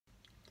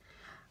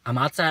I'm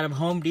outside of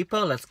Home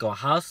Depot. Let's go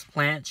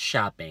houseplant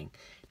shopping.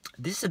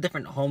 This is a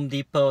different Home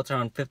Depot. It's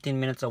around 15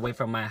 minutes away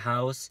from my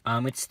house.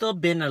 It's still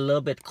been a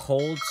little bit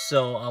cold,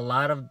 so a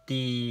lot of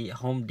the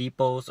Home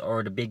Depots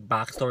or the big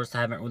box stores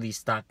haven't really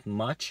stocked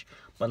much.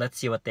 But let's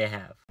see what they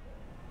have.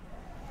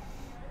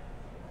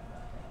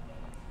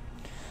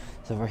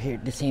 So we're here,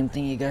 the same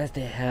thing, you guys.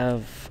 They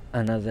have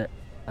another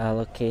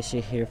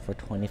allocation here for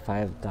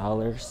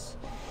 $25.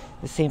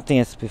 The same thing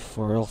as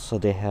before. Also,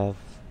 they have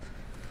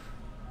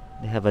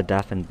a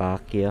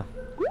Dieffenbachia.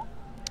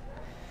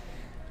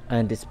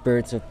 And this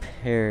Birds of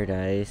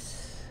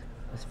Paradise.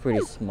 It's pretty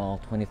small,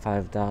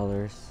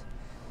 $25.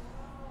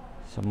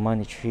 Some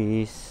money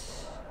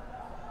trees.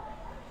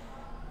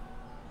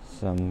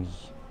 Some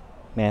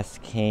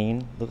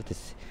mascane. Look at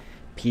this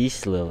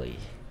peace lily.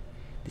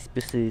 This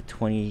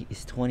basically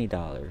is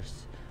 $20.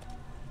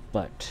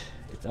 But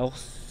it's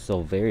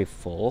also very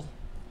full.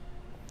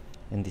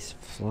 And these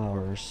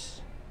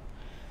flowers.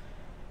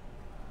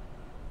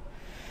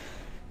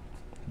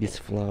 These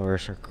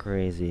flowers are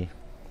crazy.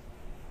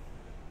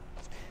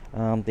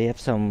 They have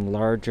some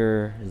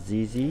larger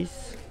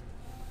ZZs.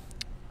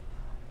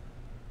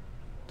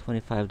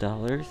 $25,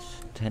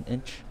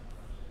 10-inch.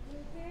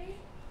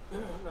 No,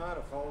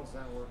 the phone's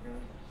not working.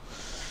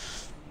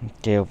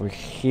 Okay, over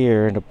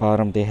here in the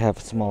bottom they have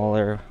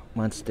smaller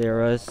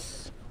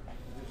monsteras.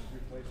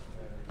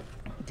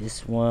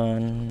 This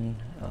one,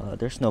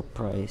 there's no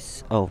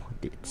price. Oh,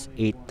 it's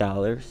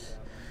 $8.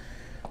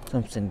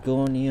 Some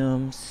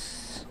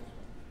syngoniums.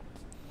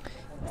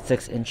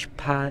 6-inch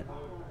pot,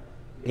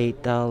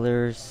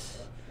 $8.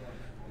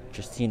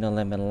 Justina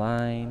lemon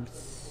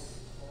limes,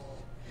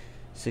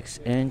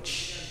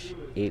 6-inch,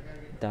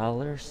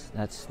 $8.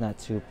 That's not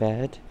too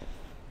bad.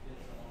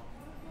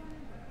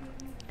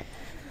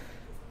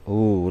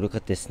 Ooh, look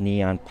at this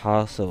neon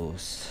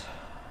pothos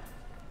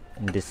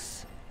and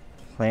this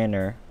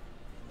planter.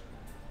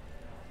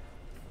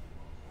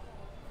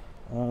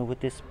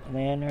 With this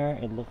planter,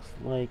 it looks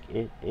like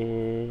it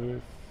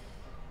is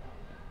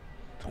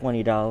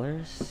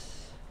 $20.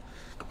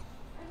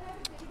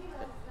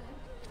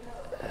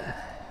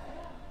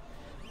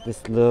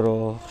 This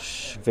little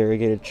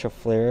variegated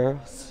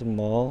Chaflera,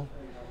 small,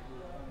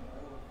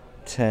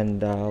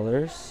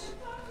 $10.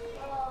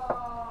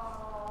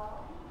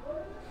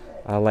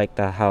 I like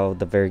how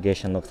the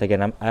variegation looks.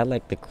 Again, I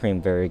like the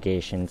cream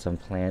variegations on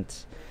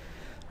plants.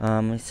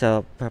 We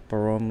sell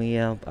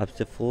Peperomia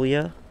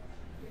obstifolia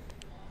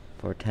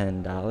for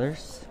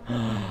 $10.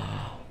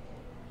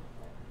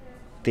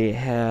 They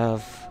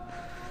have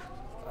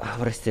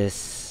what is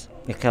this?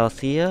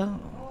 Acacia?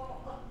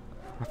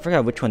 I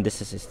forgot which one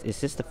this is.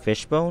 Is this the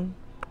fishbone?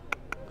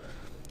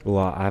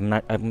 Well, I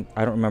don't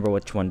remember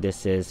which one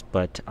this is,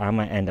 but I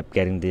might end up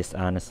getting this,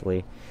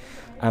 honestly.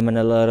 I'm in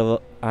a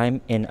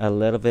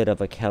little bit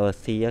of a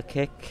Calathea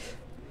kick,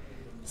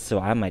 so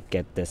I might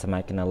get this. I'm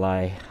not gonna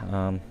lie.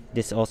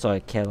 This is also a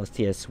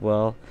Calathea as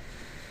well.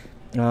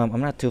 I'm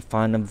not too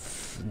fond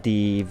of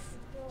the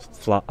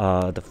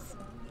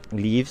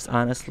leaves,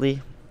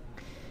 honestly.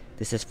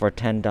 This is for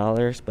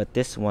 $10, but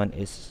this one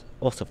is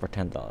also for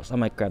 $10. I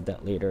might grab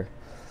that later.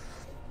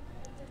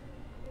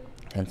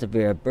 And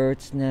Severe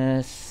Bird's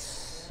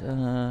Nest.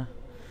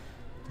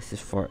 This is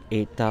for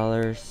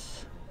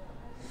 $8.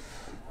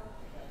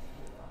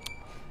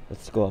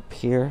 Let's go up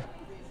here.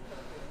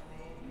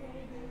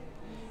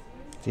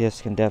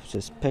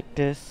 Theoscandapsus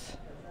pictus.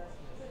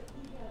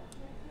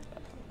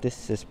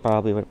 This is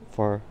probably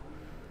for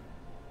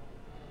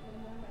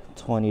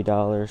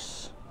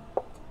 $20.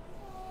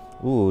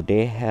 Ooh,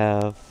 they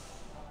have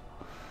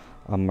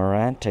a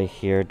Maranta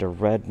here, the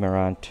red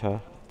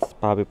Maranta. It's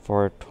probably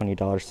for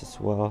 $20 as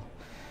well.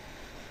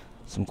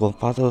 Some gold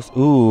pothos.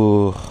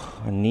 Ooh,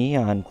 a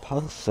neon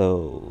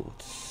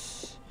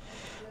pothos.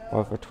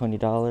 Or for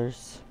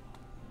 $20.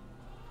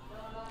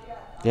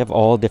 They have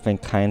all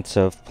different kinds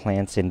of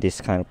plants in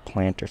this kind of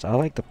planters. I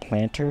like the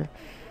planter,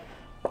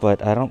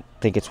 but I don't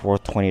think it's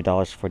worth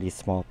 $20 for these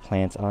small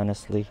plants,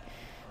 honestly.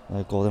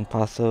 Golden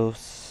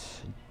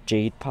pothos,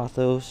 jade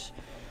pothos.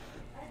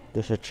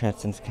 There's a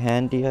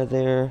Transcandia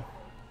there.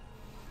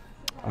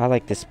 I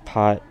like this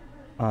pot,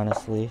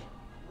 honestly.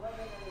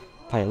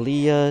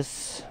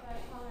 Pileas.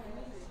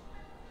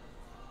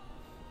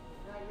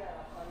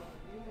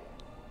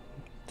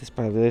 These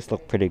pileas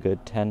look pretty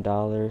good, $10.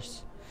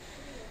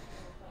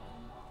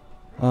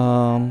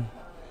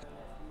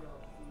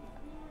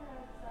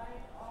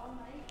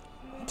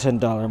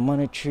 $10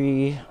 money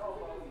tree.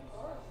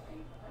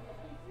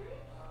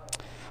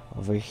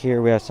 Over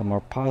here we have some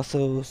more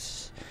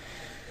pothos,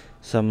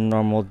 some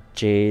normal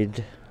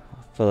jade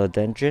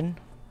philodendron.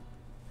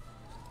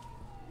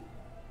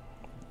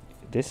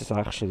 This is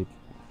actually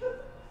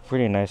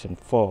pretty nice and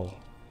full.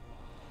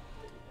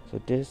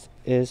 So this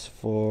is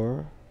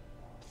for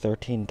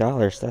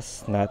 $13.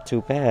 That's not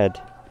too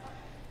bad.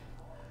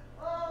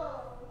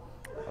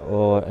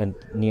 Oh, and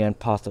neon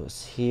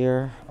pothos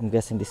here. I'm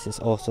guessing this is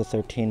also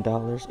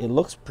 $13. It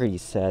looks pretty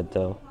sad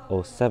though.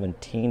 Oh,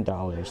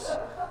 $17.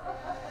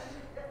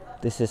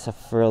 This is a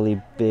fairly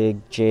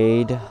big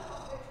jade.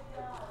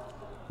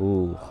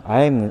 Ooh,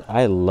 I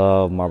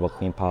love marble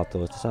queen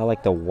pothos. I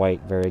like the white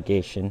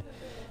variegation.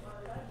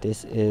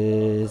 This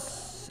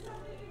is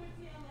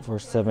for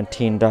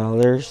 $17.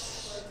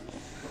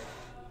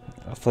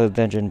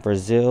 Philodendron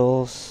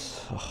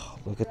Brazils. Oh,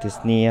 look at this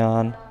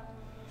neon.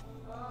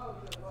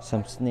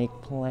 Some snake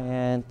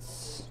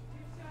plants.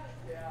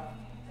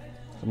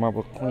 Some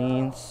marble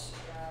queens.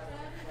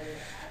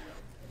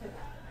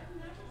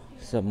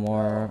 Some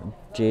more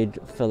jade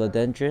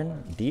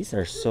philodendron. These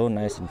are so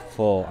nice and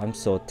full. I'm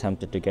so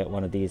tempted to get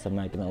one of these, I'm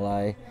not gonna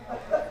lie.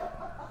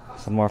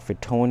 Some more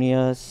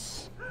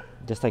Phytonias.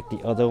 Just like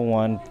the other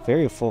one,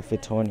 very full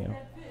Phytonia.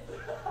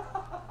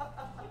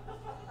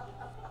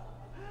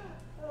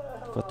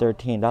 For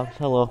 $13.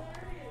 Hello.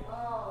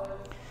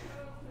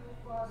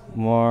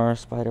 More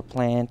spider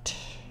plant.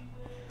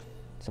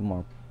 Some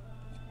more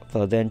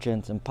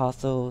philodendrons and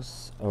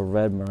pothos. A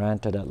red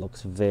maranta that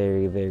looks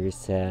very, very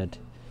sad.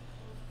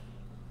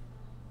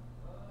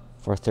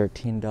 For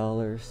 $13.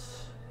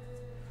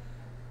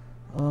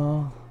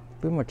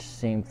 Pretty much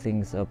same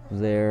things up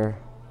there.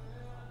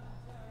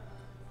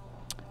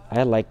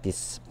 I like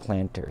these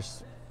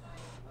planters.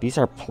 These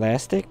are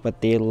plastic,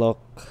 but they look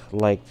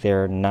like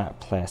they're not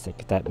plastic,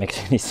 if that makes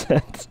any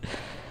sense.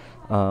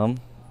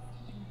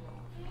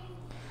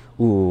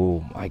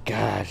 Ooh, my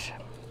God.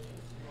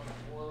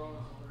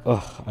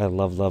 Oh, I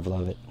love, love,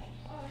 love it.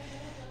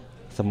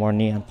 Some more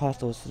neon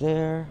pothos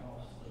there.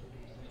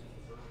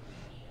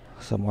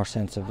 Some more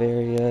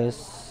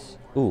sansevierias.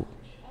 Ooh.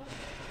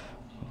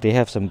 They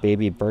have some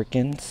baby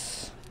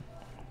Birkins.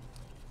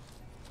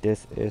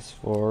 This is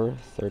for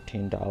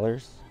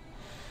 $13.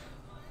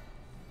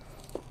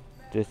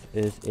 This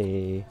is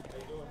a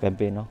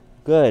Bambino.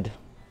 Good.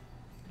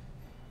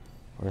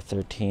 For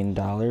 $13.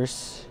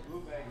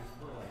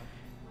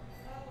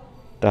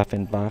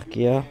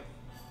 Dieffenbachia.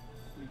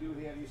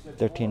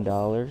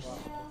 $13.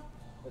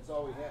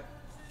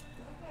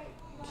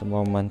 Some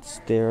more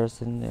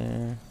Monsteras in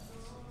there.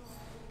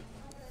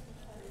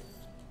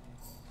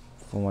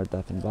 Some more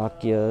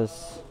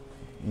Dieffenbachias.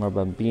 More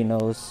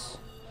Bambinos.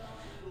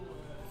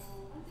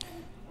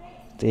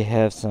 They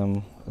have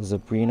some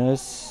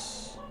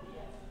Zabrinas.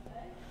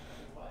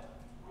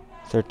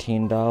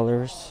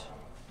 $13.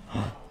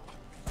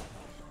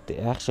 They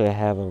actually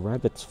have a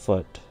rabbit's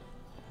foot.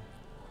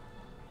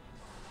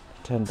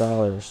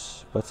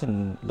 $10. But it's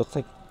in, looks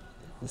like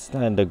it's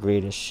not in the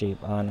greatest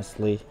shape,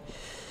 honestly.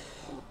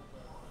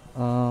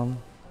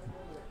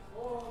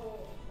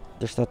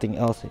 There's nothing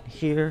else in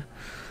here.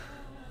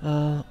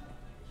 Some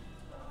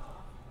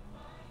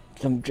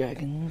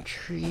dragon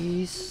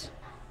trees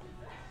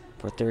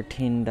for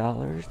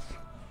 $13.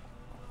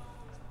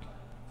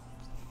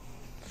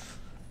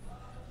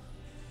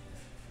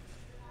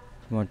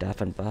 More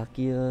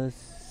Dieffenbachias,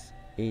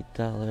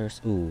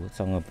 $8. Ooh,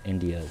 Song of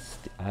Indias.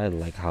 I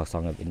like how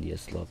Song of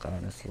Indias look,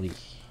 honestly.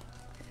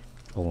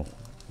 Oh,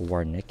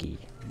 Warnicki.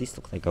 These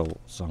look like a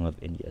Song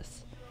of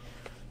Indias.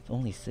 It's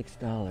only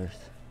 $6.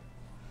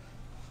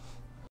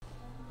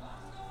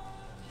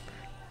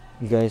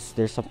 You guys,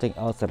 there's something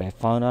else that I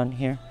found on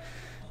here.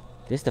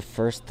 This is the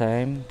first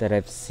time that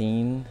I've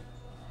seen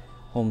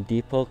Home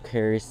Depot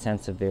carry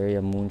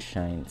Sansevieria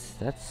moonshines.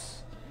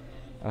 That's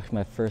actually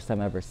my first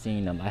time ever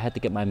seeing them. I had to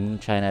get my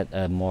moonshine at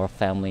a more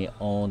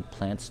family-owned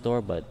plant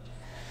store, but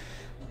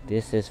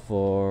this is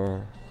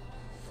for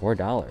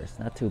 $4.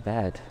 Not too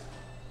bad.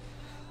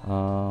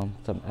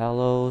 Some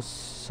aloes,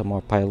 some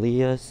more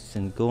pileas,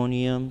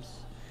 syngoniums.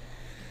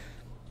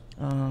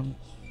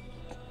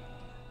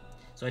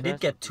 So I did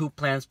get 2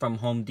 plants from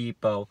Home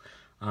Depot.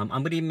 I'm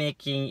going to be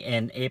making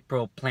an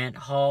April plant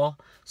haul,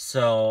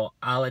 so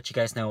I'll let you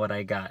guys know what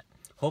I got.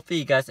 Hopefully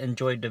you guys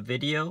enjoyed the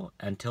video.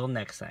 Until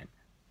next time,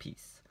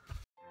 peace.